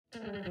Now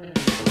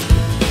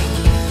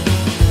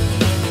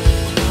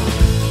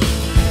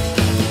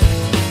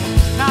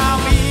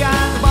me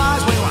and the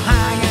boys, we were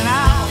hanging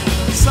out.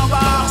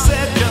 Somebody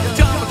said just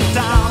jump it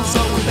down,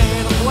 so we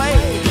made a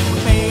play, we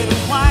made a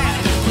plan.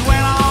 We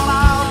went on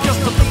out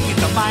just to beat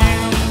the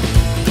man.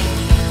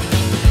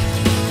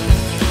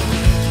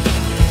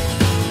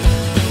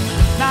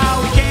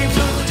 Now we came to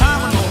the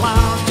terminal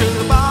lounge, to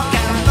the bar,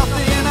 and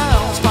nothing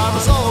else but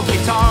his old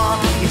guitar.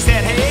 He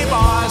said, hey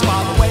boys,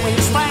 by the way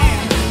you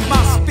stand, you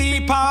must be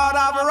part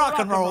of a rock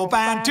and roll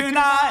band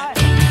tonight.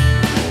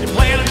 You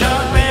played a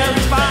Chuck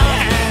Berry's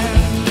band.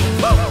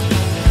 Woo!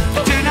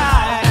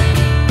 Tonight,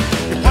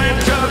 you played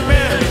a Chuck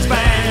Berry's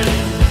band.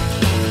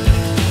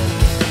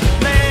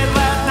 Late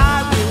that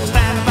night, we were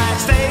standing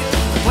backstage.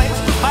 The place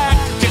was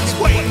packed, just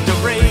waiting to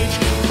rage.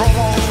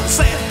 Promo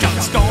said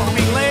Chuck's gonna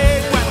be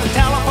late. When the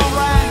telephone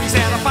rang, he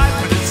said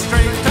 5 minutes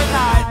straight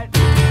tonight.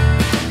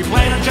 You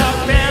played a Chuck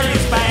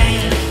Berry's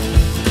band.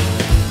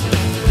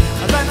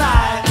 The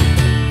night,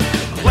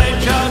 you played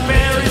Chuck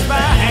Berry's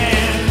band.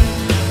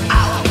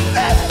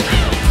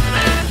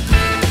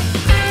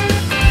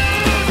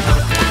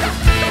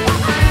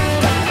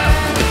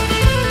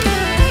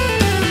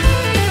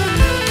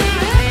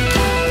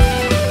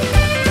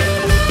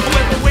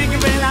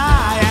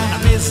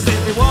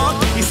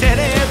 He said,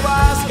 hey,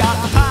 boys,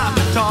 got the time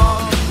to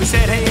talk. We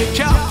said, hey,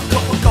 Chuck,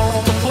 what we're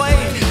going to play?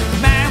 The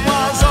man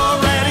was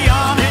already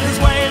on his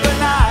way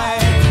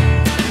tonight.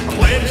 I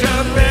played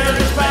Chuck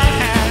Berry's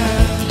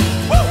band.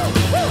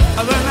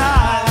 Woo! The night.